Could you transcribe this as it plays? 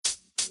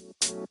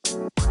If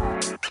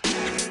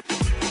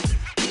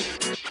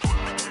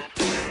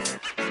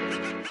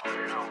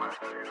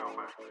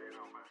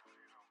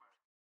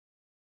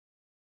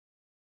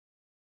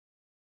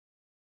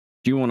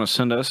you want to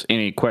send us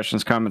any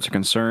questions, comments, or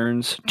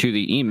concerns to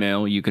the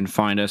email, you can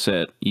find us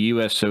at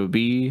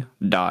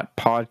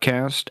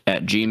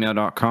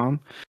usob.podcast@gmail.com.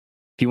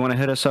 If you want to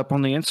hit us up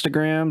on the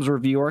Instagrams or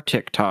view our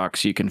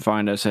TikToks, you can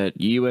find us at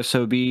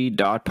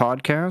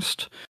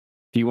usob.podcast.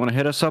 If you want to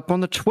hit us up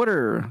on the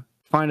Twitter,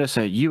 find us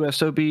at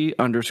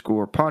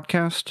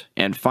usob_podcast.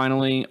 And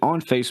finally,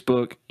 on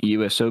Facebook,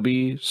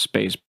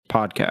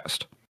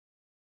 usob_podcast.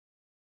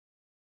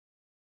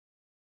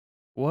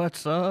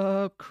 What's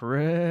up,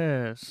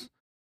 Chris?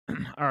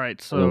 All right,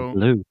 Hello, so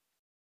hello.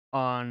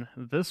 on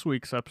this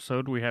week's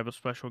episode, we have a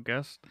special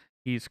guest.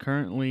 He's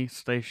currently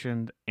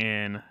stationed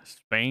in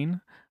Spain,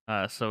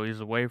 so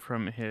he's away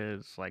from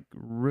his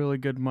really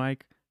good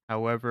mic.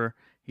 However,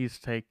 he's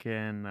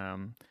taken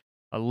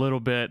a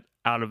little bit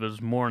out of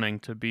his morning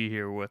to be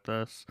here with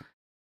us.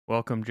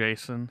 Welcome,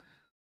 Jason,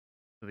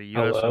 to the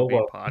Hello, USOB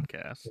welcome.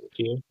 podcast. Thank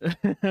you.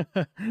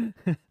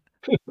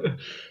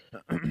 It's a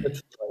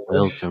pleasure.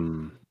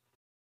 Welcome.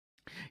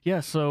 Yeah,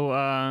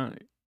 so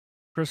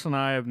Chris and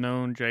I have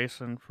known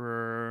Jason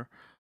for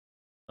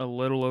a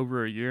little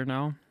over a year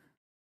now.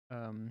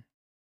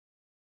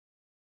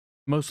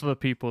 Most of the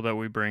people that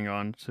we bring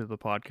on to the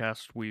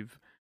podcast we've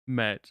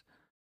met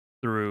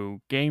through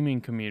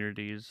gaming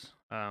communities,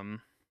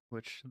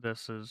 which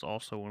this is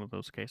also one of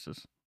those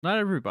cases. Not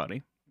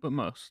everybody, but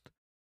most.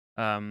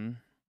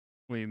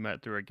 We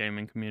met through a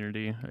gaming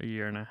community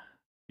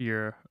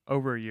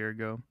over a year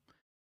ago.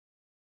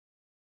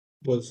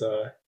 Was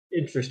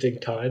interesting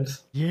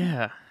times.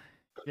 Yeah,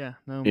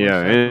 no, most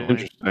Yeah, definitely.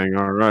 interesting.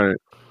 All right.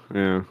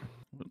 Yeah.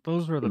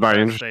 Those were the By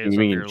best interesting, days you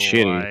of mean your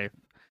shitty. life.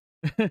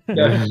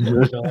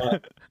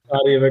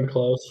 Not even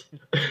close.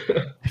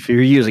 If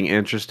you're using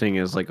interesting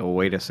as like a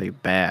way to say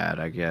bad,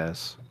 I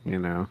guess,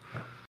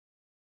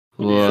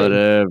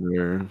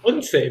 Whatever. I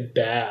wouldn't say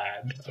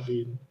bad. I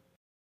mean,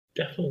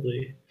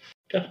 definitely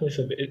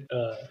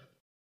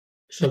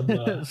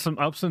some Some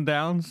ups and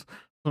downs,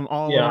 some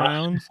all Yeah.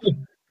 arounds.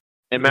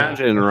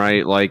 Imagine,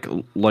 right, like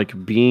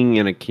being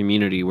in a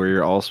community where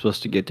you're all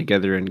supposed to get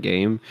together in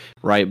game,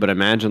 right? But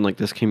imagine like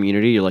this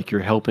community, you're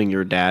helping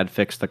your dad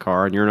fix the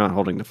car, and you're not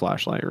holding the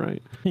flashlight,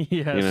 right?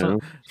 Yeah, You know?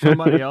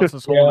 somebody else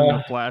is holding Yeah.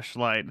 the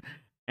flashlight,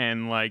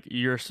 and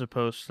you're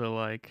supposed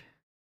to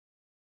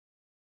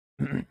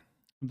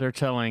they're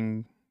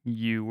telling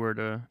you where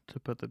to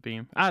put the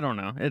beam. I don't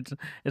know.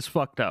 It's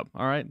fucked up.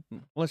 All right,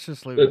 let's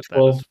just leave it at that.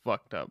 It's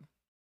fucked up.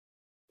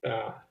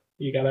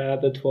 You gotta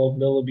add the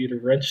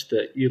 12mm wrench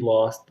that you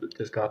lost that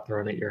just got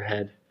thrown at your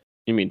head.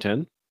 You mean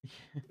 10?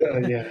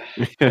 Yeah.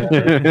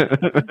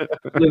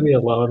 Leave me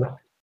alone.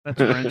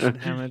 That's wrench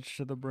damage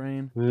to the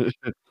brain.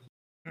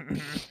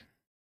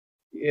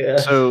 Yeah.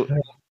 So,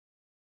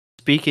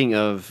 speaking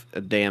of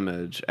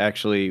damage,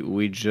 actually,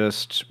 we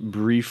just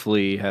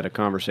briefly had a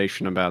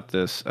conversation about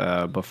this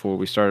before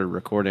we started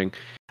recording,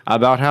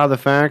 about how the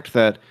fact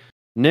that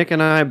Nick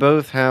and I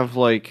both have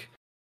a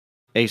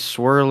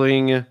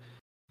swirling,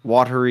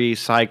 watery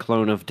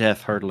cyclone of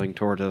death hurtling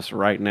toward us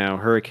right now.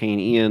 Hurricane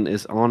Ian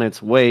is on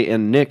its way,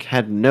 and Nick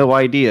had no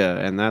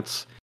idea, and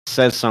that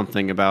says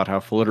something about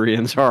how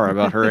Floridians are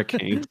about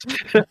hurricanes.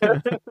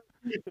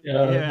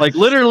 Yeah.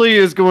 Literally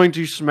is going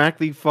to smack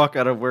the fuck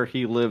out of where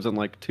he lives in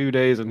 2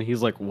 days, and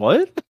he's like,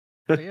 what?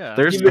 Yeah.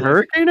 There's a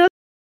hurricane out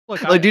Look,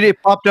 dude, it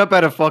popped up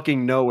out of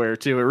fucking nowhere,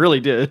 too. It really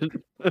did.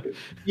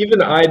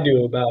 Even I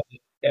knew about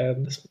it,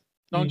 and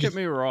don't you get just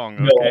me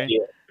wrong, no okay?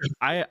 idea.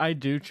 I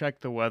do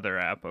check the weather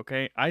app,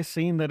 okay? I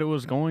seen that it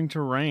was going to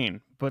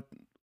rain, but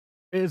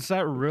is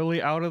that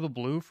really out of the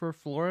blue for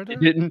Florida?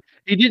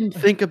 He didn't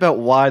think about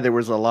why there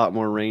was a lot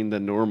more rain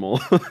than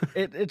normal.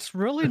 It's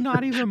really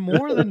not even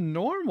more than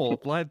normal.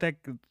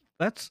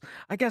 That's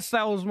I guess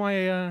that was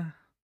my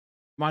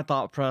my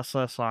thought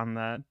process on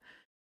that.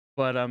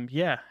 But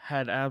yeah,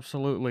 had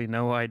absolutely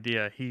no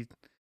idea. He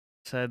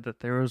said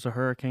that there was a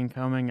hurricane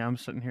coming. I'm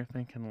sitting here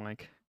thinking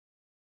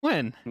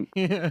when?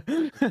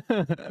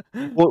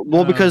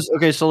 Well, because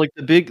so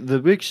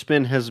the big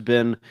spin has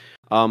been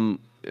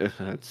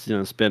it's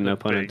spin, no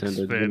pun big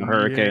intended, spin,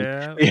 hurricane.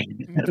 yeah.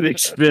 The big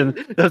spin.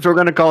 That's what we're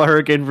gonna call a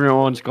hurricane from now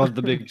on. It's called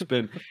the big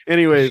spin.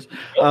 Anyways,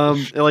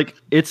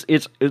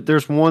 it's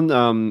there's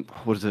one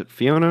what is it,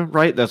 Fiona,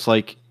 right? That's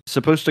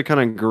supposed to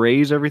kind of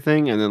graze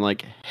everything and then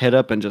head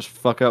up and just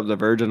fuck up the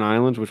Virgin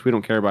Islands, which we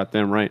don't care about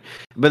them, right?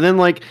 But then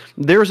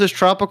there's this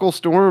tropical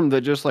storm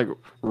that just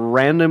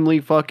randomly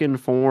fucking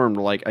formed,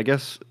 I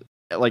guess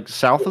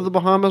south of the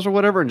Bahamas or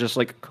whatever, and just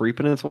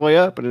creeping its way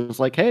up, and it's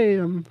hey,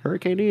 I'm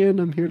Hurricane Ian,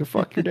 I'm here to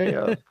fuck your day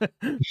up.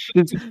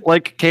 It's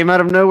came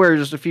out of nowhere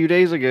just a few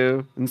days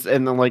ago, and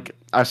then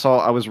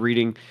I was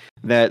reading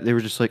that they were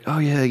just oh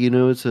yeah,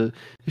 it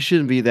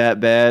shouldn't be that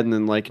bad, and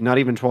then not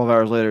even 12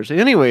 hours later, say,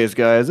 anyways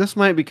guys, this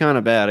might be kind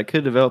of bad. It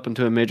could develop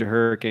into a major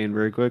hurricane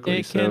very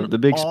quickly. So the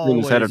big spin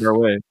is headed our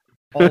way.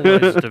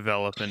 Always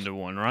develop into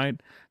one, right?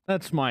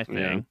 That's my thing.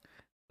 Yeah.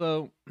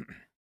 So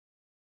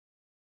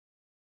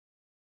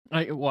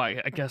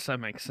I guess that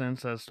makes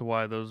sense as to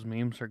why those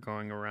memes are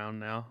going around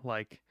now.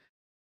 Like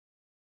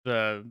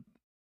the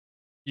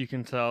you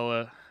can tell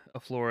a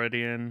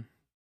Floridian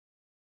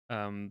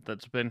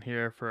that's been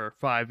here for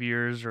 5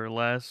 years or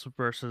less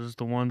versus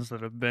the ones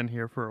that have been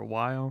here for a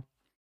while.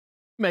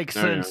 Makes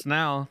Oh, yeah. sense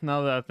now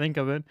that I think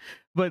of it.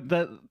 But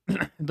that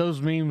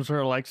those memes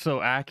are like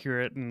so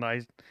accurate, and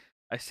I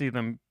see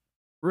them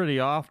pretty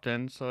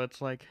often, so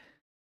it's like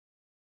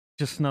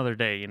just another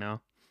day, you know.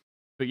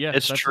 But yeah,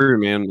 It's that's true,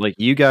 man. Like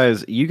you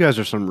guys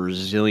are some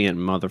resilient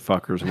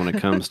motherfuckers when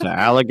it comes to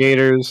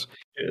alligators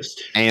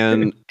Just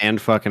and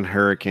fucking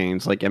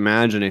hurricanes. Like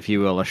imagine if you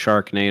will a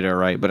Sharknado,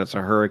 right? But it's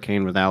a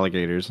hurricane with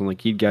alligators, and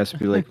like you guys would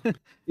be like,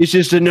 it's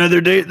just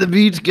another day at the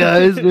beach,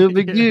 guys. No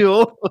big Yeah.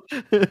 deal.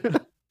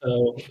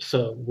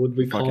 so would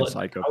we call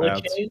Fucking it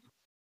psychopaths. hurricane?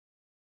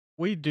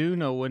 We do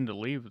know when to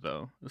leave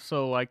though.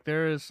 So like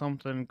there is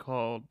something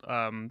called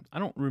I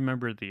don't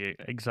remember the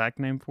exact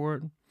name for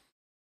it.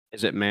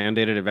 Is it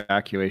mandated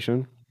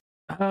evacuation?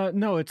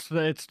 No, it's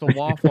the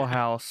Waffle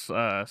House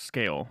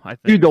scale, I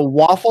think. Dude, the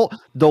Waffle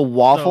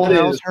So-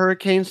 House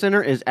Hurricane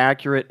Center is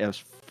accurate as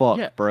fuck,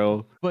 Yeah.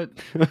 bro. But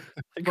Like,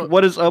 but-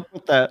 what is up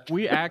with that?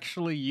 we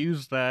actually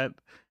use that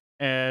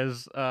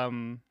as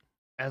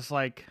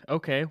like,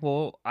 okay,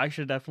 well, I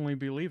should definitely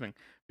be leaving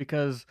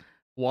because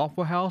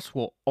Waffle House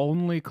will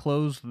only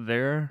close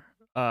their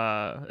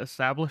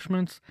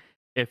establishments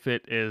if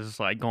it is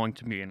like going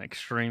to be an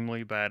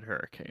extremely bad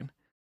hurricane.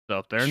 So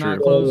if they're not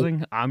True.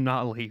 closing, I'm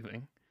not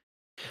leaving.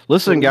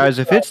 Listen, guys,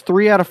 if it's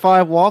 3 out of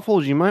 5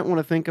 waffles, you might want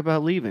to think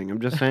about leaving. I'm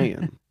just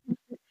saying.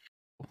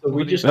 So we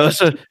What do you- just No,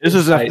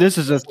 this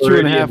is a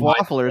Floridian 2.5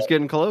 waffler. It's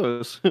getting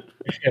close.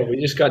 yeah,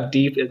 we just got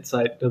deep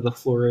insight to the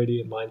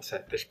Floridian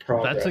mindset. There's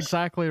progress. That's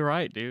exactly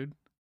right, dude.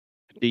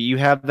 Do you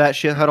have that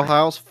shit huddle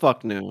house?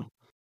 Fuck no.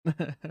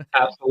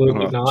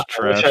 Absolutely Oh, not. it's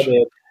I wish I trash.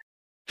 did.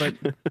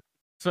 But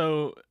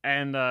so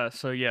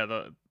yeah,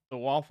 the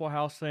Waffle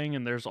House thing,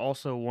 and there's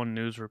also one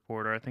news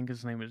reporter. I think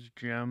his name is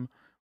Jim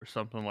or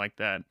something like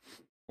that.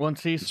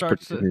 Once he It's a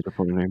starts, pretty good news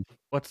reporter name.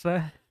 what's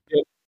that?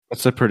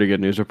 That's a pretty good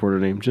news reporter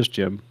name. Just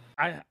Jim.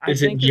 I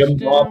Is it think Jim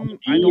it's Bob Jim. McGee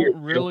I or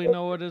don't really Jim-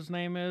 know what his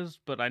name is,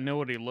 but I know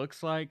what he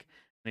looks like.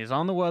 And he's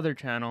on the Weather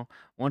Channel.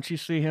 Once you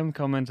see him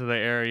come into the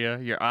area,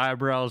 your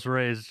eyebrows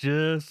raise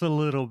just a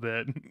little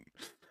bit.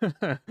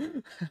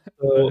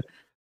 So,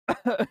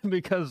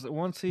 Because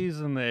once he's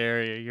in the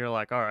area, you're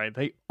like, all right,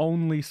 they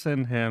only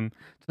send him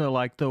to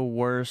like the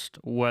worst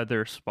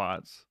weather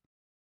spots.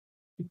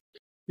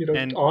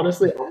 And-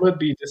 honestly, I'm gonna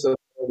be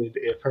disappointed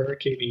if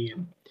Hurricane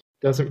Ian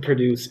doesn't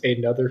produce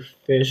another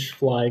fish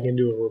flying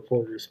into a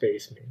reporter's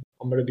face. Man.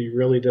 I'm gonna be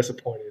really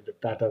disappointed if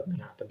that doesn't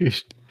happen.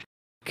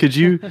 Could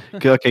you?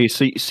 Okay,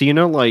 so you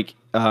know, like,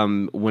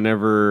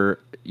 whenever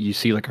you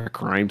see like a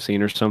crime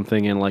scene or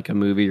something in like a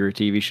movie or a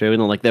TV show,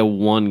 and then, like that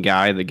one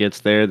guy that gets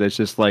there that's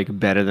just like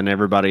better than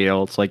everybody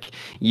else. Like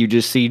you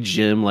just see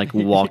Jim like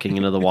walking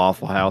into the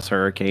Waffle House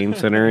Hurricane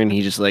Center, and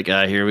he's just like,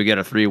 "Here we got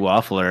a 3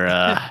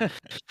 waffler.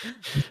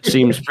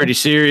 Seems pretty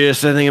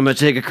serious. I think I'm gonna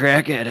take a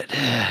crack at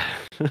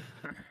it."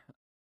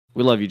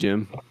 We love you,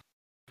 Jim.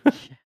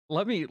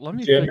 let me Jim,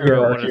 figure you're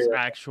out our what his hero.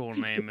 actual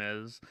name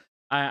is.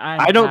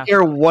 I don't have-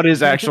 care what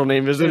his actual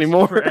name is It's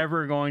anymore.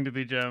 forever going to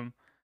be Jim.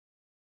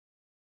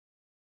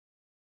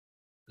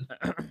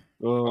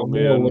 Oh I'm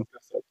gonna man. look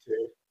this up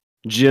too.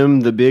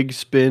 Jim the Big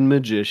Spin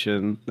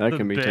Magician. That The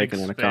can be big taken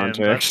out of spin.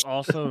 context. That's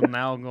also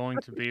now going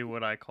to be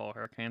what I call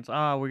hurricanes. We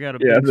got a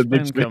Yeah, big the spin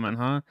big spin. coming,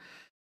 huh?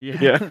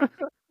 Yeah.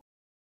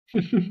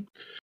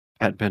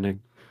 Pat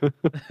Penning.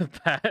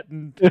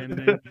 Patent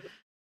pending.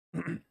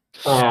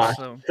 Ah,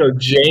 so So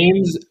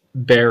James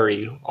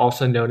Barry,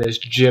 also known as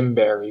Jim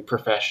Barry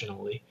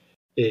professionally,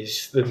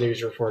 is the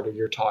news reporter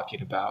you're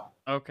talking about.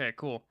 okay,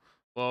 cool.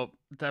 Well,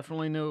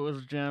 definitely knew it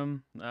was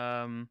Jim.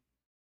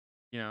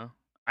 You know,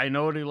 I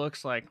know what he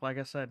looks like. Like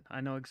I said,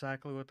 I know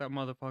exactly what that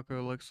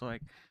motherfucker looks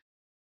like.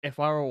 If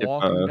I were If,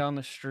 walking down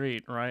the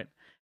street, right,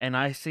 and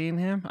I seen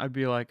him, I'd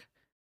be like,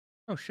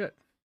 "Oh shit,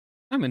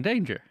 I'm in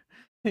danger."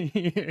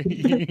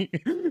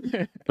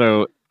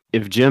 So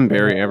if Jim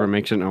Barry ever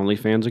makes an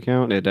OnlyFans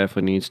account, it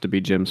definitely needs to be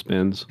Jim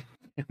Spins.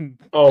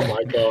 Oh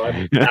my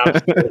god.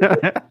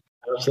 Absolutely.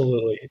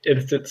 Absolutely.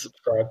 Instant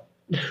subscribe.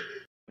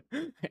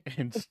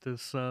 Insta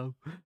sub.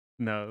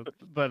 No,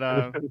 but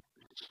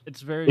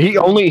it's very. he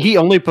true.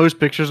 only posts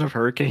pictures of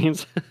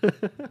hurricanes.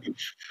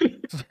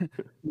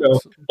 No,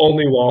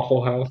 only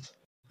Waffle House.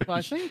 So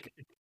I think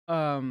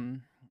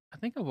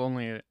I've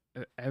only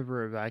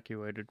ever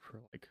evacuated for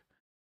like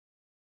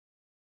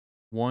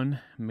 1,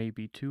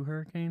 maybe 2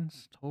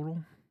 hurricanes total.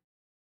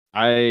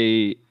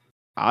 I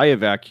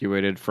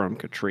evacuated from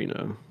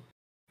Katrina.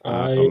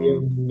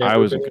 I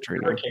was in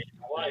Katrina. Hurricane in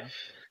my life.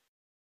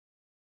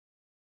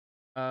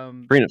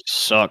 Katrina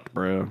sucked,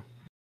 bro.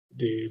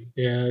 Dude.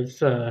 Yeah,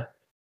 it's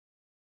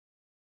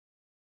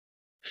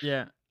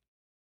Yeah,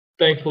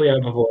 thankfully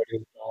I've avoided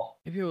it all.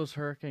 if it was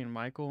Hurricane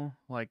Michael,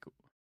 like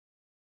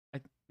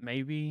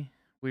maybe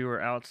we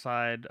were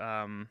outside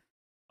on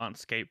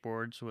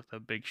skateboards with a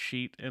big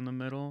sheet in the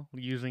middle,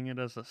 using it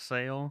as a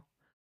sail.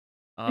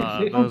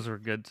 Those were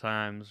good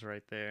times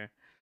right there.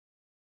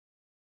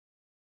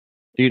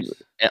 Dude,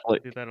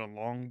 like, Do that on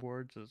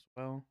longboards as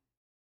well.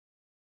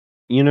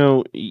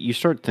 you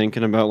start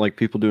thinking about like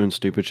people doing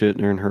stupid shit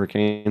during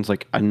hurricanes.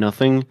 Like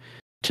nothing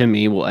to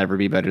me will ever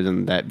be better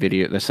than that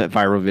video. That's that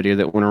viral video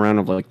that went around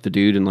of like the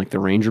dude in like the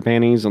ranger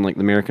panties and like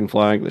the American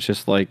flag that's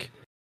just like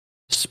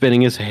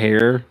spinning his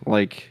hair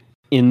like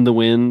in the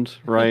wind,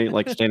 right?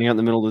 Like standing out in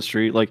the middle of the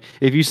street. Like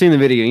if you've seen the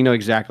video, you know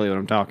exactly what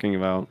I'm talking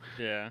about.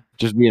 Yeah.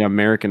 Just being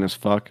American as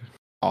fuck.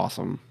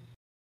 Awesome.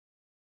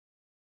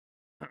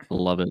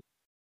 Love it.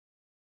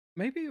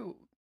 Maybe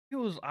it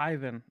was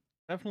Ivan.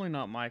 Definitely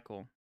not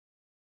Michael.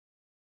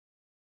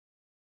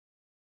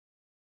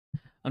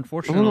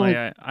 Unfortunately,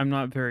 I'm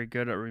not very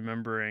good at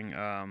remembering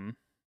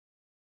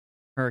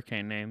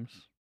hurricane names.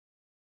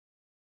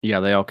 Yeah,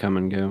 they all come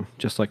and go,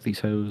 just like these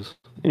hoes.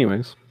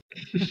 Anyways.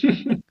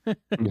 Who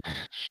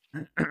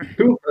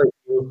hurt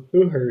you?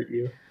 Who hurt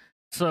you?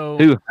 So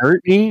Who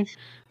hurt me?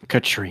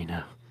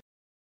 Katrina.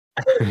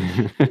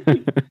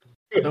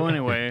 So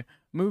anyway,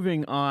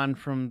 moving on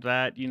from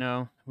that,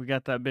 we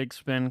got that big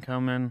spin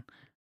coming.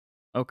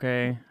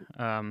 Okay.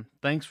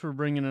 Thanks for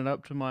bringing it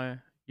up to my,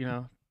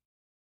 to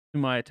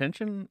my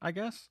attention, I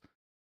guess.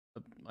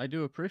 I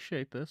do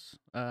appreciate this.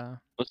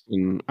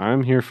 Listen,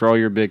 I'm here for all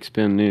your big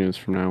spin news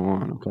from now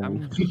on, okay?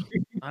 I'm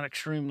not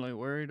extremely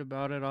worried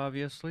about it,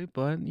 obviously,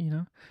 but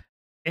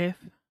if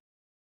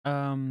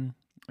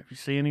if you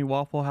see any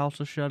Waffle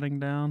Houses shutting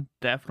down,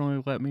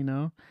 definitely let me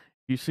know.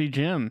 If you see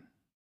Jim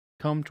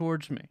come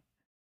towards me,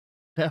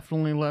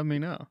 definitely let me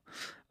know.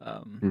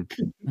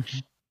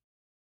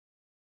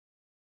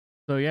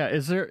 So yeah,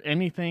 is there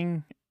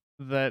anything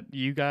that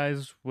you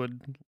guys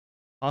would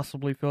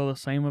possibly feel the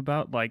same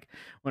about, like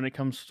when it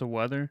comes to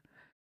weather?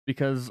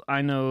 Because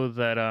I know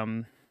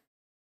that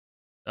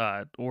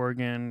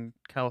Oregon,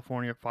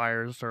 California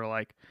fires are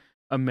like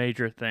a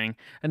major thing,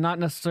 and not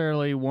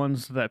necessarily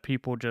ones that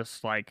people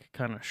just like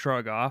kind of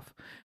shrug off,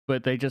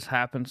 but they just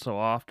happen so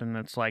often.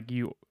 It's like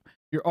you're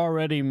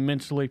already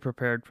mentally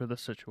prepared for the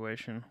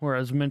situation, or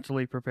as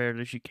mentally prepared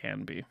as you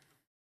can be.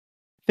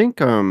 I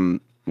think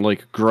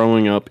like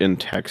growing up in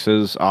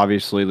Texas,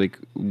 obviously like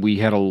we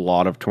had a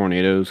lot of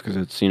tornadoes because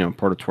it's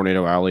part of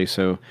Tornado Alley.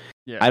 So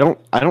Yeah.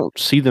 I don't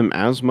see them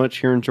as much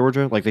here in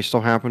Georgia. Like they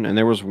still happen, and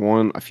there was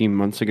one a few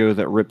months ago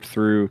that ripped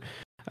through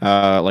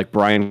like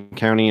Bryan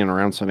County and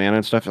around Savannah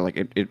and stuff. And, like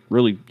it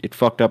really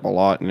fucked up a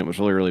lot, and it was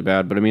really really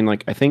bad. But I mean,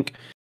 like I think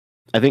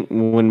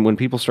when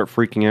people start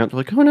freaking out, they're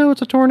like, oh no,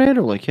 it's a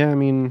tornado. Like yeah, I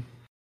mean,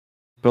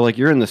 but like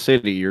you're in the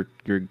city, you're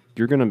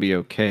gonna be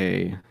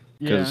okay.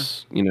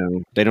 Because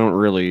they don't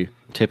really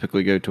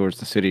typically go towards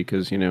the city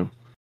because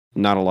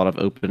not a lot of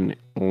open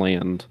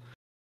land.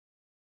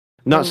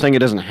 Not saying it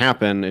doesn't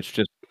happen, it's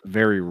just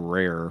very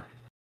rare.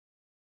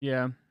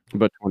 Yeah.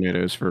 But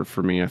tornadoes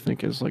for me, I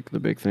think, is like the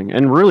big thing,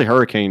 and really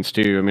hurricanes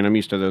too. I mean, I'm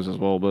used to those as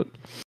well, but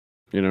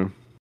Yeah.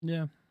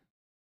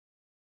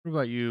 What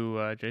about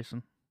you,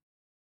 Jason?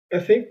 I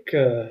think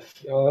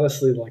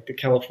honestly, like the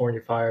California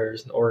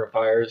fires and Oregon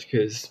fires,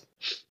 because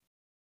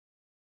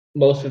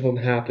most of them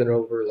happen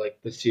over like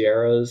the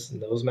Sierras and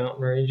those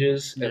mountain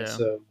ranges, and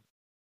so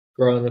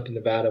growing up in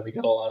Nevada, we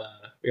got a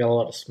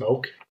lot of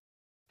smoke.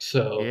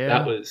 So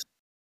that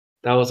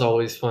was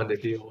always fun to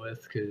deal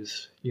with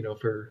because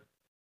for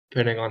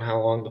depending on how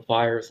long the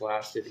fires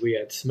lasted, we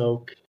had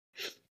smoke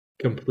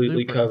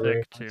completely Super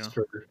covering thick, us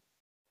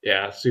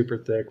too. super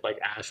thick. Like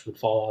ash would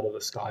fall out of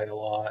the sky a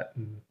lot,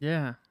 and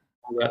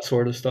all that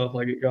sort of stuff.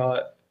 Like it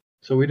got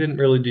so we didn't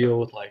really deal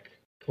with like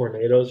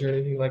tornadoes or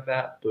anything like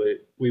that,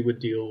 but we would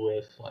deal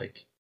with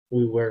like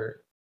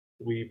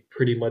we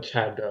pretty much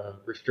had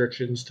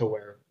restrictions to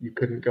where you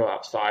couldn't go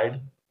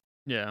outside.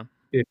 Yeah.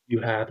 If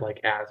you had like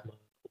asthma,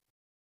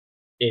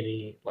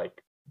 any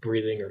like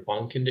breathing or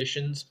lung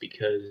conditions,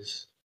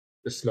 because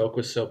the smoke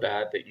was so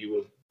bad that you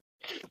would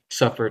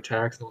suffer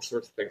attacks and all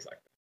sorts of things like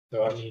that.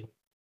 So I mean,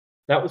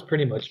 that was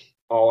pretty much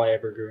all I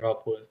ever grew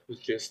up with was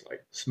just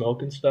like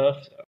smoke and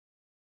stuff. So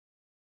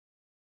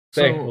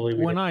thankfully,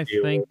 we when I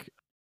didn't deal with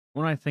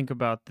when I think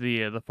about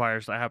the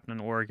fires that happen in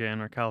Oregon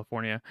or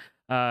California,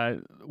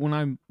 when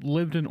I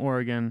lived in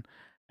Oregon,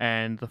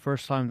 and the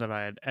first time that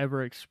I had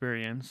ever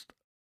experienced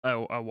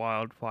a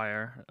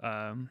wildfire,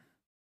 I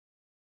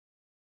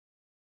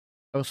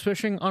was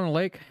fishing on a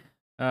lake,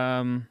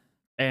 and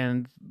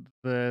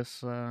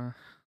this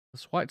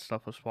white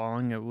stuff was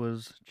falling. It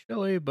was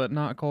chilly, but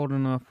not cold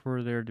enough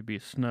for there to be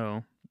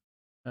snow.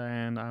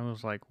 And I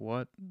was like,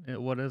 "What?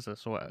 What is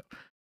this? What?"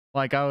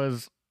 Like I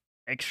was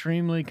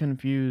extremely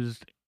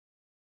confused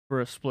for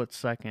a split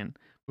second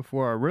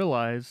before I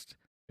realized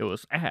it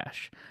was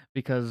ash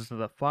because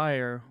the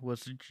fire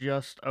was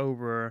just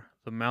over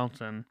the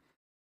mountain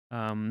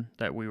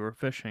that we were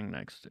fishing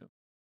next to.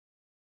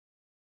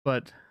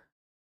 But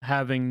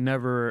having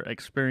never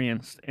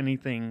experienced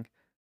anything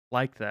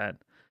like that,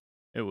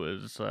 it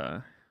was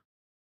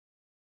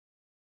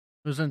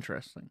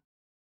interesting.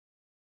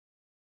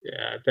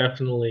 Yeah,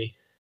 definitely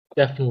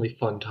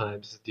fun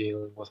times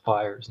dealing with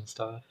fires and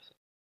stuff.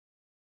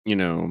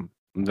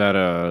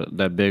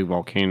 that big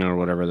volcano or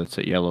whatever that's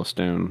at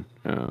Yellowstone.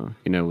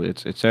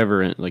 It's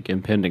ever like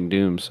impending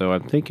doom. So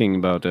I'm thinking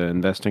about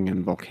investing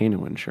in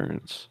volcano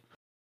insurance.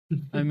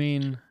 I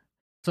mean,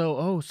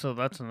 so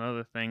that's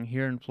another thing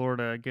here in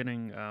Florida.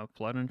 Getting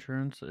flood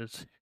insurance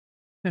is,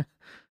 it's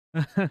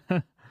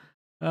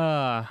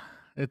a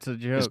It's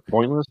joke.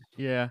 pointless.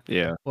 Yeah.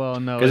 Yeah, Well,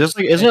 no, because it's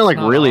like, isn't it like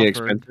not really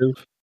offered.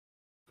 expensive?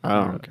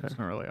 Oh, okay. It's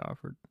not really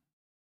offered.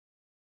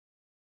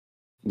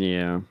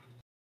 Yeah.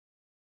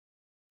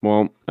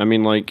 Well, I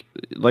mean, like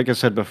I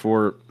said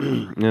before,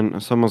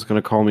 and someone's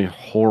gonna call me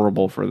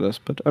horrible for this,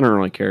 but I don't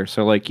really care.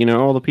 So, like,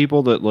 all the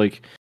people that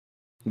like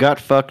got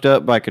fucked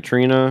up by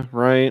Katrina,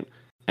 right?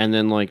 And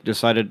then like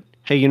decided,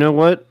 hey, you know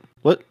what?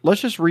 Let's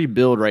just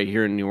rebuild right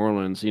here in New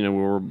Orleans. Where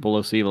we're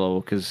below sea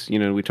level, because we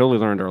totally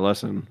learned our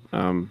lesson.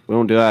 We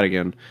won't do that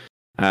again.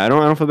 I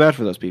don't feel bad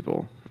for those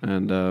people,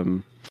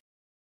 and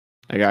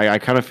I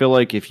kind of feel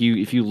like if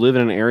you live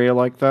in an area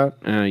like that,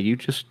 you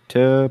just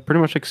pretty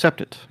much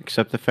accept it,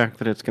 accept the fact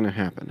that it's going to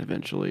happen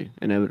eventually,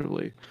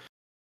 inevitably.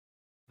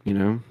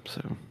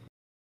 So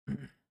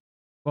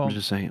Well, I'm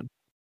just saying,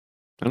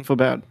 I don't feel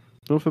bad.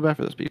 I don't feel bad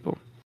for those people.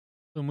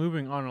 so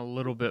moving on a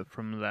little bit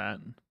from that,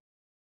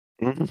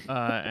 Mhm.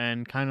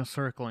 and kind of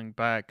circling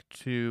back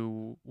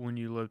to when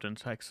you lived in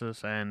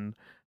Texas and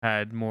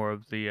had more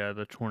of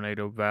the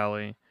Tornado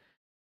Valley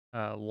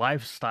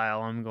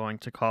lifestyle, I'm going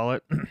to call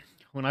it.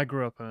 When I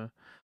grew up, or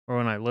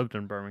when I lived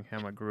in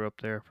Birmingham, I grew up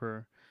there.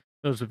 For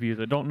those of you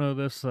that don't know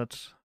this,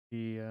 that's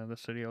the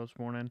city I was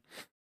born in.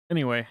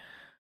 Anyway,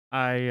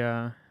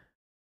 I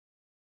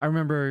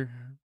remember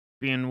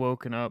being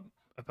woken up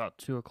about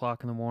 2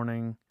 o'clock in the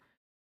morning,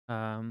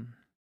 um,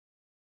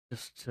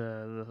 just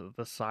the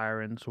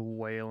sirens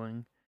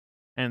wailing,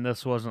 and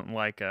this wasn't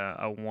like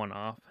a one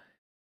off.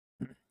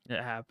 It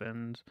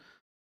happened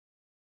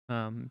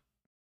um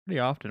pretty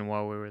often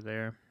while we were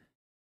there.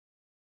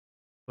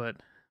 But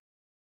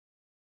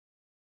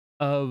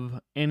of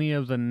any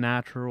of the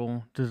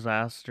natural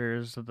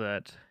disasters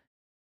that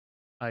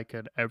I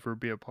could ever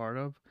be a part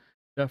of,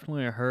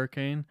 definitely a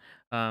hurricane.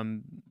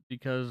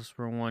 Because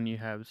for one, you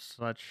have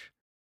such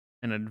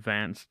an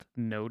advanced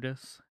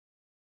notice.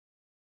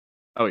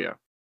 Oh yeah.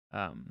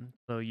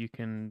 So you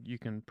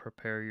can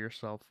prepare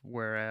yourself,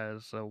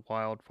 whereas a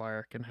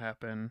wildfire can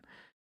happen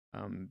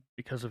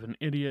because of an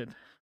idiot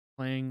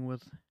playing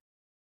with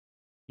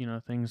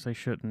things they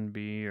shouldn't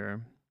be,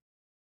 or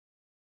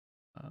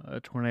a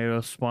tornado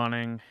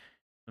spawning in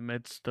the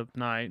midst of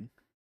night.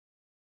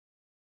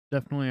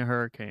 Definitely a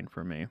hurricane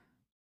for me.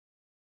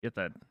 Get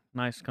that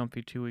nice,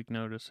 comfy 2 week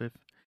notice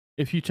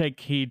if you take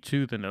heed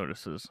to the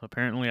notices.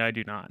 Apparently, I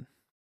do not.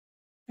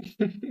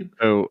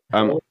 So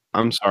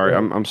I'm sorry.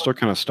 I'm still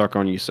kind of stuck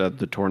on you said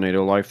the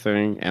tornado life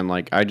thing, and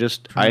like I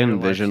Tornado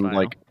envisioned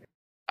lifestyle.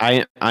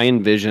 like I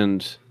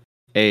envisioned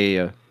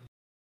a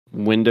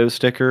window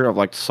sticker of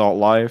like Salt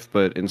Life,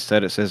 but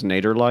instead it says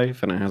Nader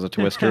Life and it has a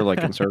twister like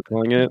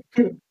encircling it.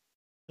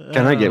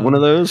 Can I get one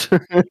of those?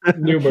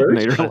 New merch.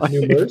 Nader Life.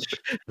 New merch.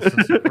 This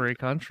is a free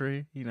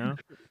country,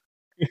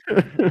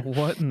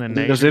 What in the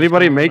name? Does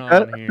anybody make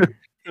that? Here?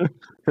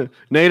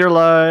 Nader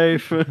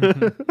Life.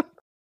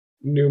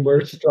 New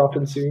merch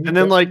dropping soon. And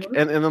then like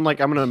and then like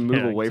I'm gonna move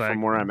Yeah, away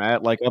from where exactly. I'm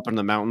at, like up in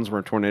the mountains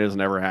where tornadoes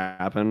never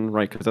happen,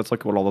 right? Because that's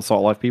like what all the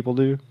Salt Life people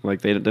do.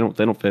 Like they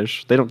don't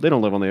fish. They don't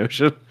live on the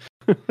ocean.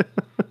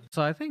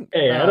 So I think.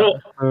 Hey, I don't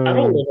live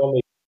on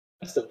the.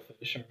 I still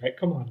fish, all right?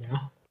 Come on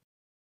now.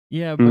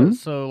 Yeah, Hmm? but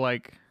so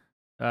like,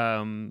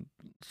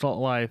 Salt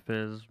Life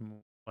is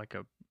like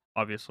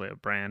obviously a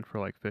brand for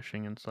like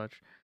fishing and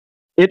such.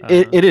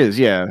 It is,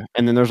 yeah.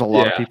 And then there's a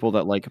lot of Yeah. people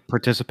that like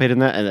participate in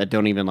that and that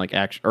don't even like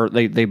or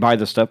they buy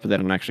the stuff but they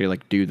don't actually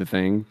like do the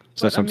thing.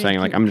 So that's what I'm saying.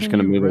 Like I'm just can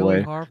gonna you move really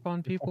away. harp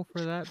on people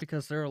for that?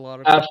 Because there are a lot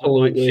of people that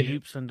Absolutely. buy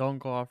Jeeps and don't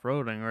go off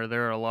roading, or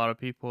there are a lot of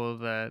people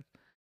that,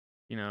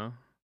 I'm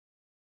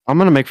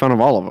gonna make fun of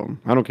all of them.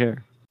 I don't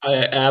care. I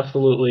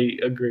absolutely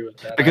agree with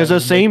that. Because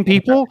those same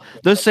people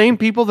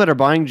that are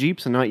buying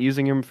Jeeps and not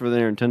using them for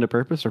their intended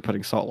purpose are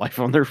putting Salt Life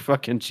on their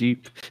fucking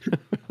Jeep.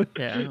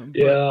 Yeah. But,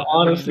 Yeah,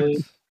 honestly.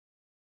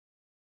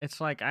 it's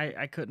like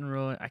I can't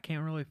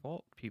really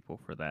fault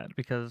people for that,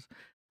 because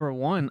for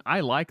one,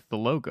 I like the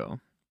logo.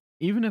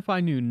 Even if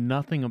I knew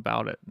nothing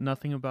about it,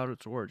 nothing about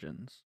its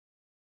origins,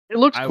 It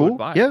looks I cool. would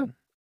buy Yeah. it.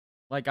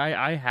 Like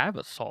I have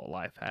a Salt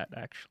Life hat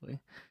actually.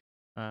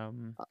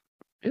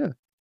 Yeah.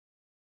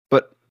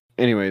 But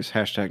anyways,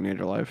 hashtag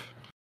Nader Life.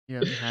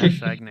 Yeah,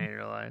 hashtag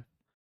Nader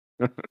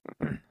Life.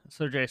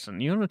 So Jason,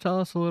 you want to tell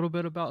us a little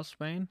bit about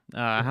Spain?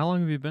 How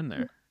long have you been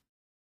there?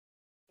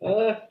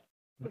 A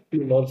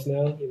few months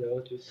now,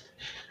 just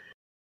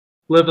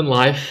living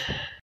life.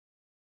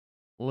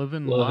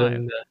 Living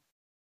Loving, life.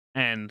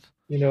 And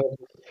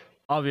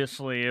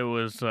obviously it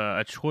was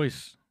a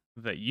choice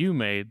that you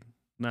made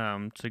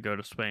to go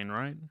to Spain,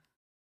 right?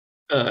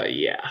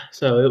 yeah.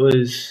 So it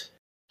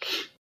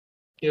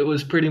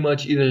was pretty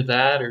much either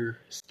that or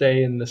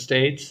stay in the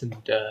States, and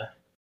I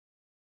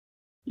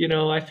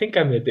think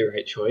I made the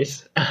right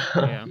choice.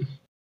 Yeah.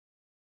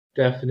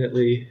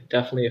 Definitely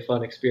a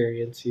fun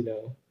experience,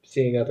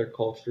 seeing other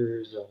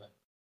cultures,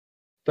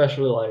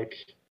 especially like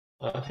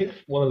I think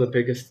one of the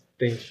biggest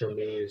things for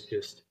me is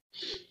just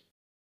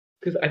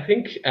because I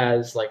think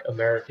as like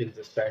Americans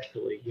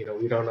especially,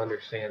 we don't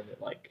understand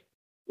that like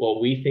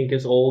what we think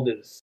is old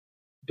is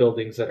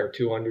buildings that are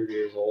 200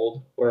 years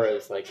old,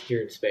 whereas like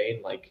here in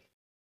Spain, like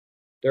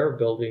there are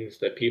buildings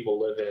that people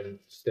live in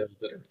still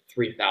that are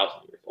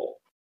 3,000 years old,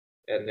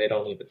 and they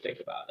don't even think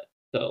about it.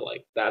 So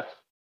like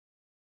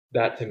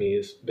that to me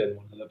has been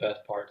one of the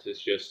best parts is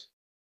just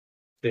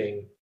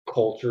seeing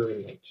culture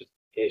and like just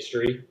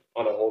history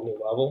on a whole new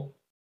level.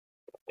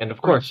 And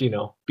of course,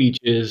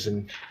 beaches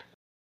and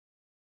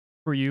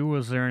For you,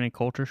 was there any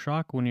culture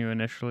shock when you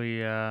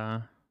initially,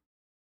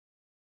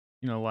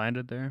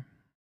 landed there?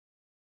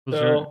 Was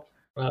there?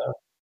 so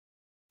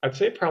I'd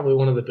say probably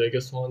one of the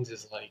biggest ones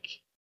is like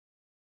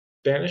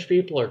Spanish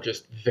people are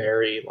just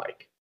very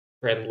like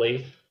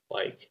friendly.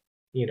 Like,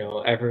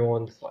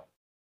 everyone's like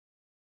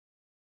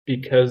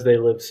because they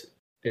live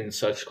in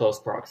such close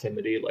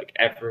proximity, like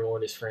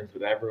everyone is friends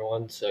with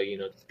everyone. So,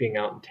 just being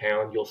out in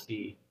town, you'll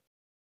see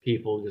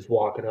people just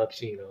walking up,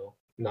 so,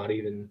 not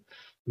even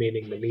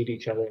meaning to meet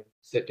each other,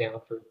 sit down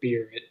for a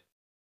beer at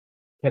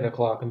 10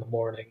 o'clock in the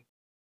morning.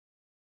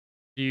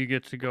 Do you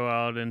get to go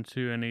out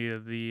into any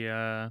of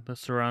the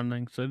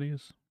surrounding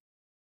cities?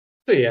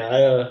 So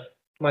yeah,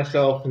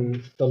 myself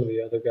and some of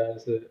the other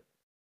guys that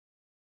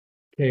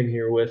came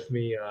here with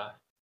me,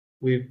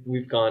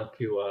 we've gone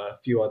to a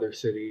few other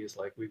cities.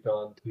 Like we've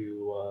gone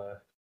to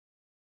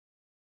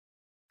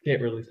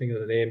can't really think of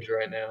the names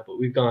right now, but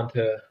we've gone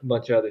to a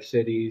bunch of other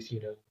cities.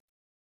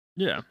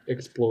 Yeah,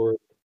 Explored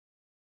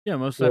yeah,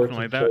 most sports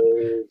definitely. and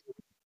shows.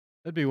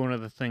 That'd be one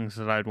of the things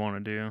that I'd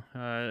want to do,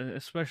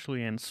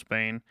 especially in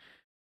Spain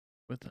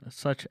with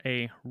such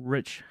a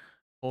rich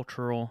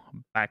cultural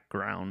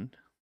background.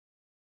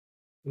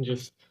 And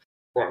just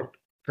well,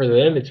 for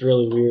them, it's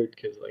really weird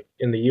because like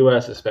in the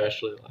U.S.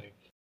 especially, like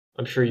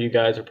I'm sure you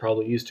guys are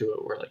probably used to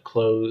it, where like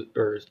close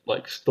or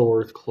like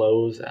stores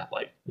close at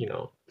like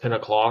 10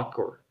 o'clock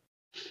or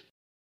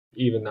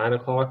even 9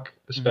 o'clock,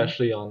 Hmm.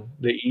 especially on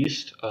the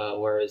east.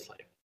 Whereas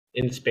like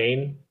in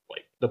Spain,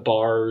 like the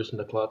bars and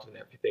the clubs and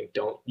everything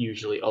don't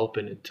usually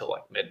open until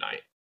like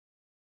midnight.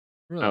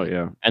 Oh Really?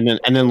 yeah, and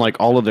then like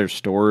all of their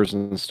stores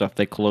and stuff,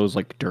 they close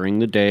like during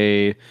the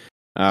day,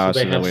 So they so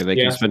that have way they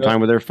can spend siesta.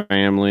 time with their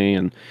family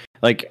and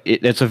like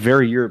it's a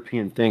very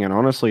European thing, and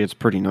honestly, it's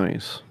pretty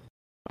nice.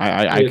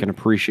 I can It,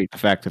 appreciate the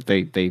fact that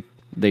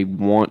they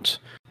want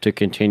to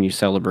continue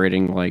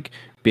celebrating like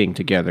being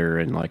together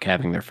and like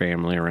having their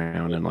family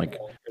around and like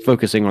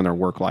focusing on their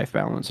work life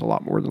balance a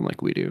lot more than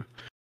like we do.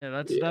 Yeah,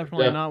 that's yeah,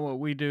 definitely not what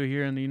we do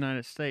here in the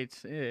United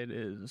States. It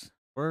is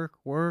work,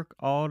 work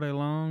all day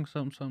long.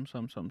 Some.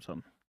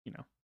 You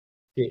know.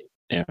 definitely.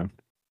 Yeah.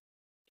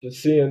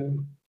 Just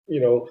seeing,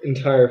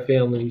 entire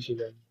families,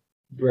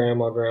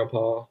 grandma,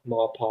 grandpa,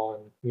 ma, pa,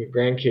 and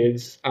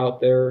grandkids out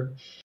there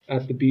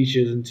at the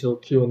beaches until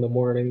 2 in the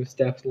morning is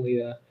definitely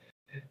a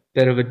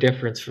bit of a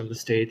difference from the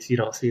States. You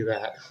don't see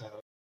that. So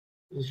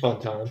it was a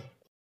fun time.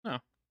 No,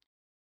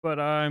 but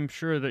I'm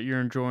sure that you're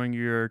enjoying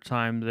your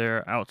time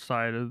there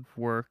outside of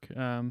work.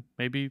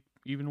 Maybe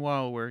even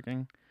while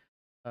working.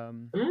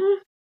 Um,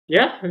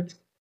 Yeah, it's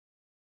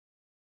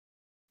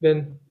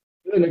been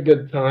been a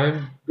good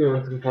time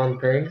doing some fun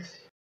things.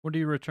 what do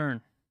you return?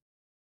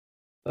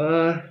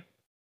 Uh,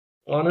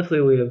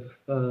 honestly, we have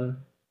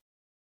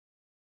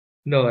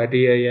no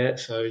idea yet,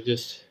 so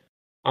just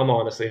I'm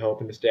honestly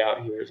hoping to stay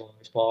out here as long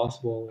as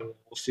possible, and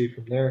we'll see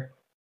from there.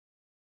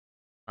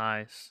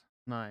 Nice,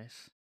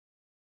 nice.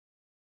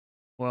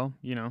 Well,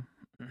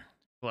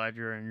 glad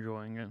you're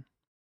enjoying it.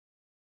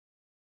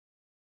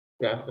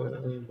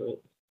 Definitely,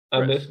 but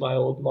I miss Chris. my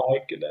old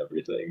mic and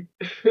everything.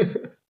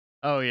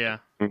 Oh yeah.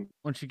 Mm.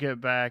 Once you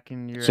get back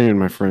and you're Soon, able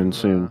my friend, to,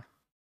 soon.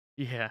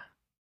 yeah.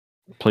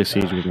 Play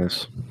Siege with Ah,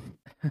 us.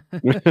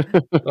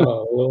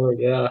 oh Lord,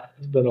 yeah,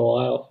 it's been a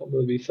while. I'm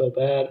gonna be so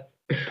bad.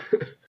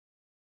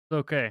 It's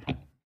okay.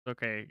 It's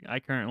okay. I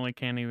currently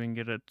can't even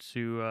get it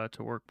to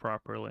work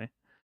properly.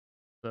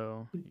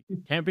 So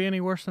can't be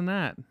any worse than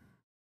that.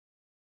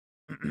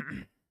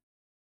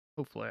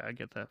 Hopefully I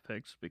get that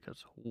fixed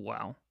because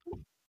wow.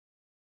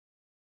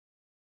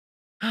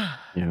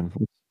 Yeah,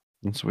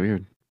 that's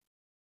weird.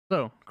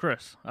 So,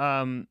 Chris,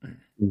 Mm.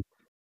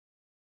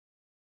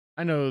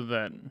 I know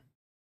that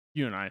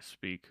you and I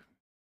speak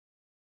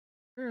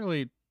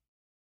fairly,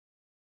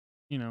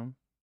 you know,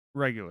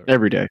 regularly.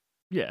 Every day.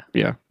 Yeah,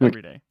 Yeah. Like,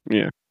 every day.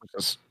 yeah.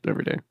 Just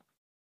every day.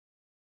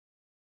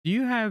 Do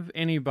you have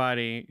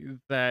anybody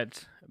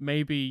that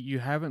maybe you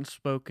haven't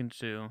spoken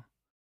to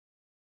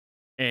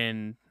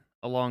in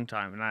a long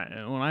time?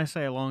 And when I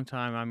say a long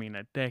time, I mean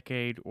a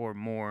decade or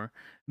more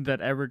that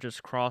ever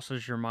just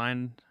crosses your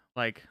mind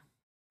like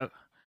uh,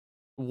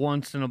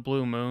 once in a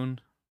blue moon?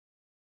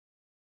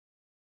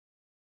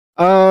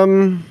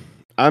 Um,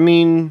 I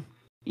mean,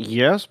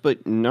 yes,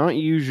 but not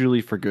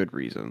usually for good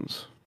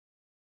reasons.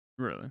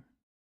 Really?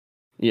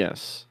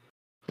 Yes.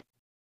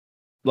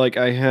 Like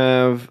I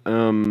have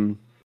an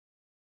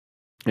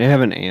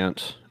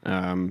aunt.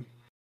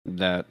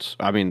 that,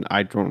 I mean,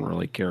 I don't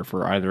really care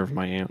for either of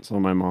my aunts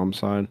on my mom's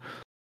side.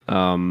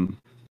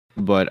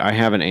 But I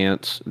have an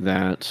aunt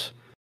that,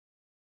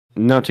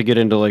 not to get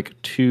into like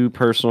too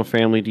personal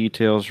family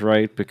details,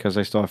 right? Because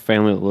I still have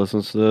family that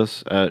listens to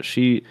this.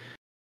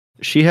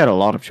 She had a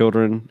lot of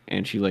children,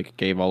 and she like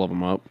gave all of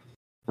them up,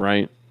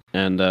 right?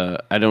 And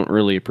I don't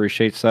really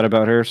appreciate that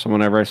about her. So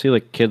whenever I see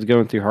like kids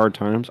going through hard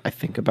times, I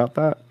think about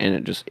that, and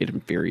it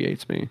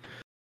infuriates me.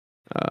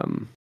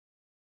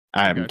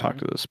 I haven't talked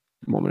to this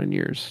woman in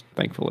years,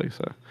 thankfully.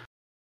 So,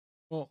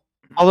 Well,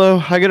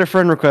 although I get a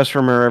friend request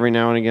from her every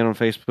now and again on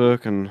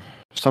Facebook, and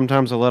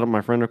sometimes I let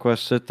my friend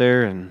request sit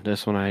there, and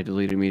this one I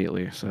delete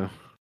immediately. So,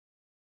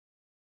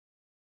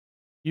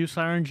 you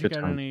Sirens, you Good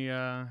got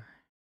time.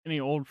 any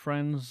old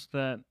friends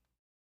that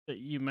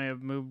you may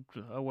have moved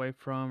away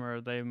from, or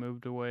they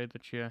moved away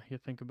that you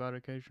think about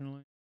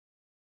occasionally?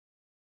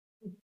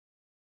 I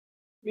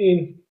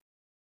mean,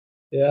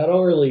 yeah, I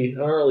don't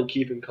really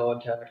keep in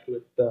contact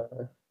with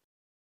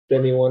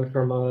anyone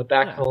from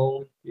back Yeah.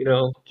 home. You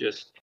know,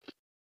 just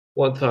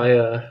once I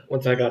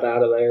got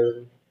out of there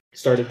and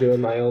started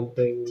doing my own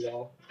thing, we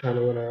all kind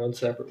of went our own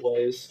separate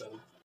ways. So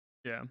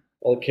Yeah.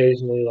 I'll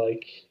occasionally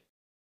like,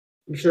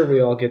 I'm sure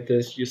we all get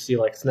this. You see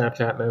like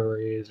Snapchat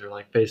memories or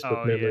like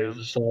Facebook Oh, memories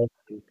yeah. or something.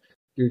 And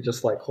you're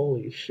just like,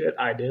 holy shit,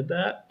 I did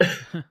that.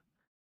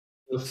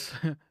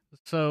 So,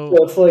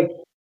 So it's like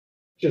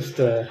just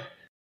it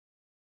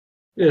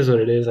is what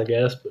it is, I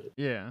guess. But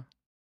yeah.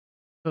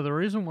 So the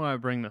reason why I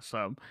bring this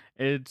up,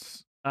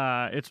 it's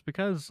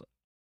because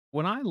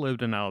when I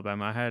lived in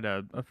Alabama, I had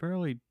a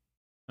fairly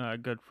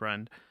good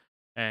friend,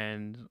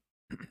 and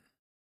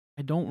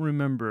I don't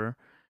remember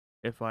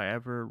if I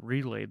ever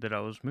relayed that I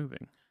was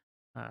moving.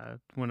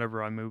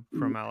 Whenever I moved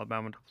from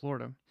Alabama to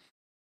Florida,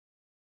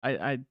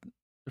 I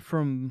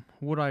from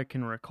what I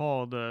can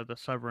recall, the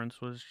severance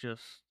was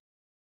just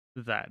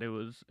that it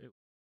was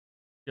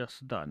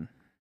just done.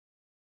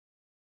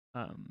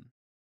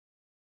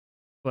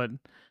 But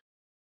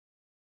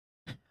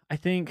I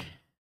think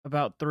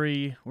about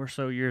 3 or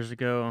so years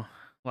ago,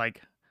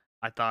 like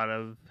I thought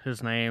of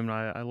his name.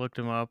 I looked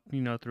him up,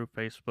 through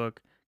Facebook,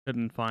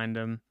 couldn't find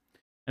him,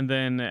 and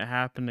then it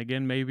happened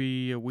again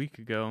maybe a week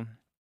ago.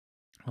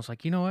 I was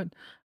like, you know what?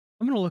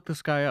 I'm gonna look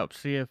this guy up,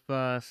 see if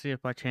by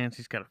chance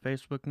he's got a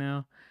Facebook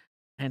now,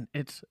 and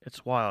it's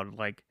wild.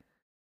 Like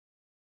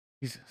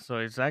he's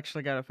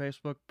actually got a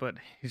Facebook, but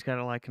he's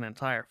got like an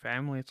entire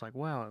family. It's like,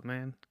 wow,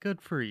 man,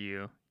 good for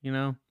you.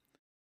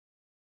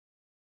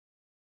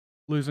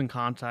 Losing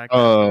contact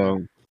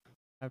oh,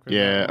 after that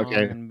yeah, long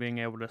okay. and being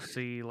able to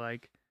see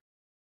like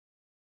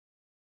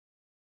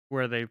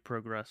where they've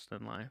progressed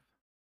in life.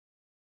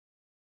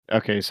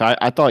 Okay, so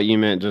I thought you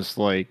meant just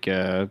like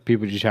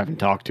people you just haven't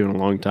talked to in a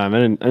long time. I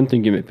didn't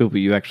think you meant people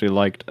you actually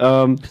liked.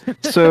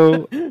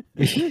 So I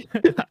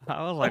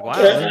was like, wow,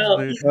 Yeah.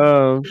 this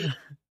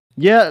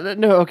dude.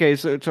 no, okay.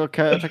 So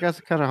I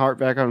guess kind of harp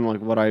back on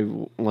like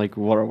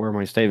where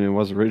my statement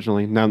was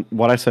originally. Now,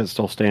 what I said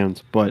still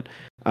stands, but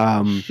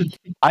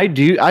I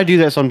do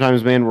that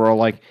sometimes, man.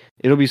 Where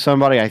it'll be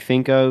somebody I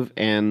think of,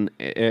 and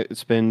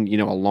it's been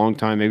a long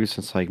time, maybe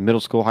since like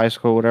middle school, high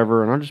school,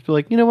 whatever, and I'll just be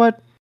like, you know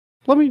what?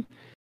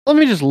 Let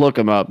me just look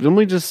them up. Let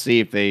me just see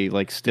if they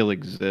like still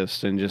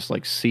exist and just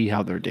like see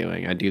how they're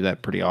doing. I do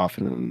that pretty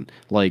often, and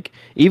like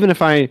even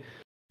if I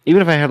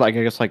had like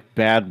I guess like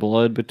bad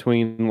blood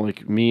between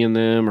like me and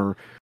them or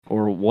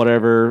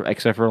whatever,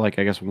 except for like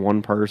I guess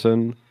one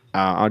person,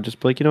 I'll just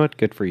be like, you know what,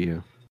 good for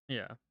you,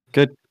 Yeah.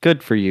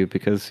 good for you,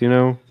 because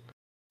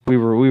we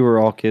were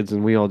all kids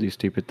and we all do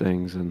stupid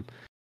things, and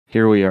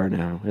here we are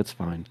now. It's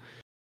fine.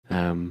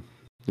 And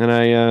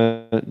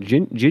I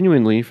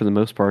genuinely, for the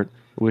most part,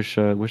 wish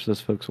those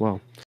folks well.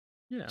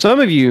 Yeah. Some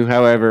of you,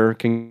 however,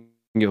 can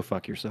go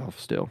fuck yourself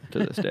still to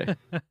this day.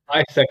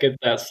 I second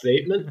that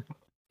statement.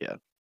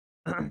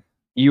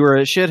 You were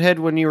a shithead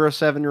when you were a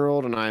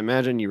 7-year-old, and I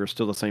imagine you were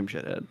still the same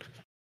shithead.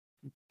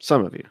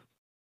 Some of you.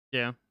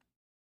 Yeah.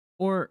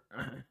 Or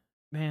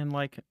man,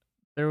 like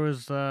there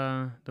was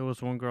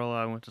one girl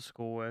I went to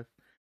school with,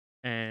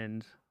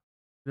 and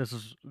this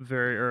is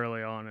very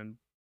early on and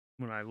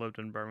when I lived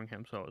in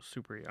Birmingham, so I was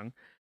super young.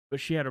 But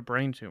she had a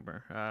brain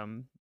tumor.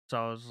 So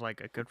I was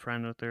like a good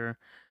friend with her.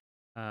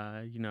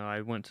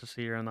 I went to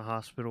see her in the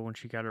hospital when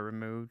she got it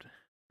removed.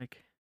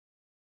 Like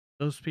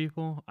those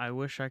people, I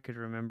wish I could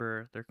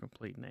remember their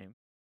complete name.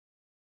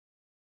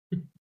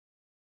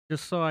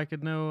 Just so I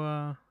could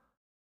know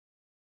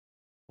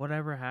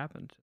whatever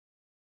happened.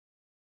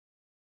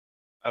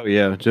 Oh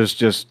yeah,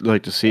 just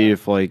like to see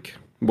if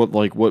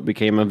what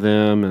became of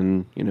them,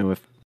 and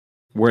if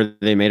where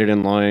they made it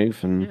in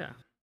life, and Yeah.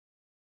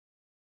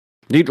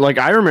 dude, like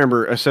I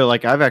remember. So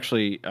like I've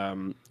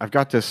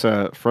got this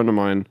friend of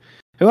mine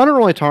who I don't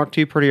really talk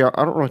to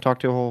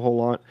a whole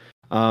lot.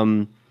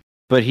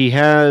 But he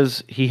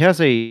has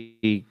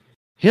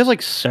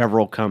like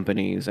several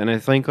companies, and I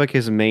think like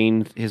his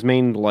main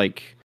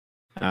like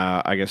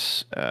I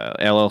guess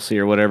LLC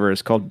or whatever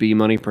is called B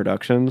Money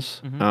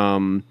Productions.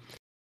 Mhm.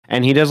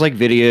 And he does like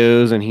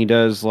videos, and he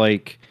does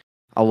like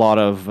a lot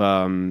of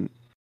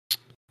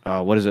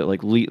what is it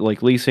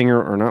like leasing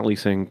or not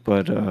leasing,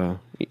 but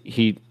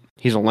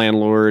he's a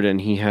landlord and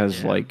he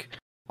has like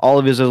all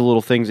of his other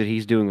little things that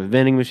he's doing with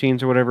vending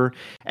machines or whatever.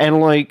 And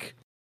like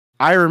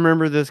I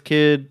remember this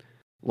kid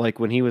like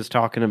when he was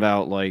talking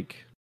about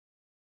like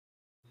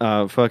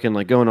fucking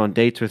like going on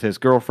dates with his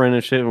girlfriend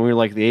and shit when we were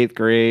like the 8th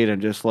grade,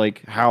 and just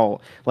like how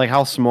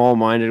small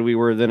minded we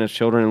were then as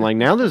children. And like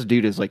now this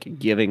dude is like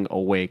giving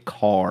away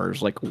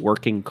cars, like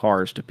working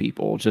cars to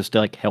people just to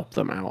like help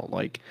them out.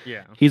 Like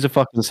he's a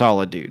fucking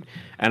solid dude.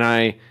 And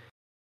I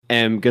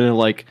am gonna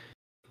like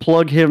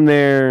plug him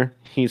there.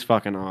 He's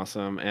fucking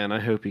awesome, and I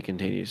hope he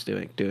continues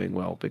doing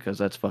well because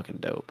that's fucking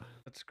dope.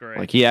 That's great.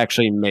 Like he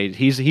actually made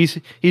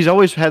he's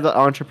always had the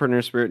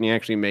entrepreneur spirit, and he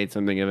actually made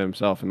something of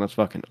himself, and that's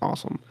fucking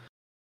awesome.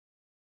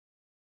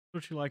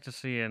 What you like to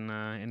see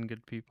in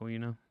good people, you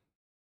know?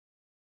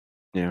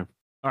 Yeah.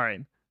 All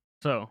right.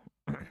 So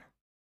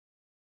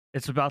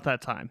it's about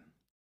that time.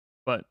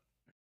 But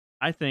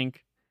I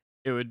think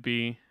it would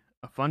be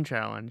a fun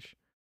challenge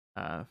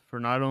for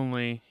not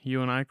only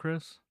you and I,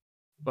 Chris,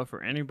 but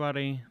for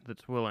anybody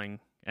that's willing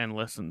and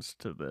listens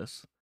to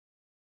this,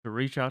 to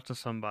reach out to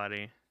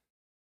somebody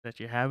that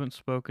you haven't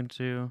spoken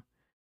to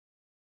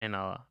in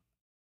an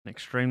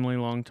extremely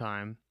long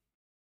time,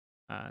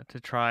 to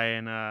try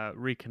and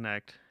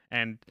reconnect,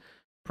 and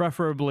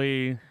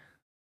preferably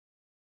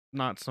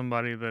not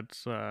somebody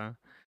that's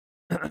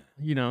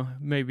you know,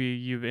 maybe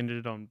you've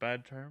ended on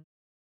bad terms.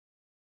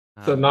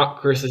 So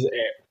not Chris's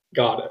aunt.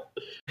 Got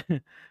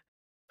it.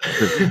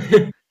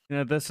 You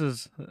know, this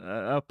is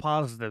a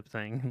positive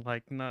thing.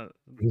 Like, not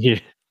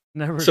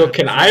never. So to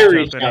can set I up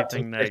reach out to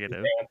anything Chris's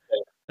negative?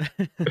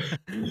 aunt?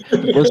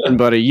 Listen,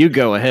 buddy, you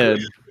go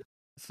ahead.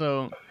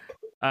 So,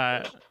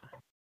 and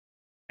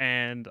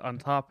on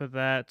top of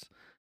that,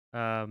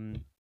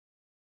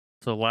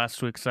 so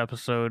last week's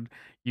episode,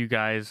 you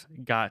guys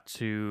got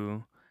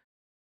to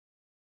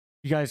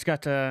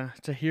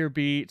hear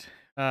Beat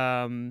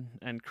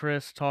and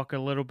Chris talk a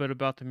little bit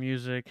about the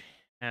music,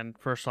 and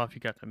first off,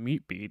 you got to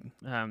meet Beat.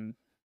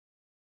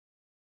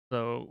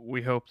 So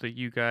we hope that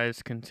you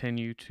guys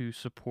continue to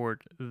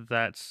support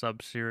that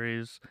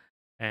sub-series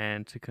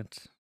and to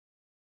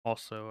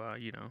also,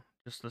 you know,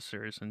 just the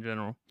series in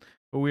general.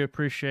 But we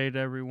appreciate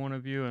every one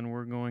of you, and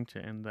we're going to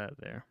end that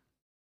there.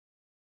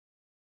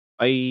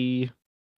 Bye.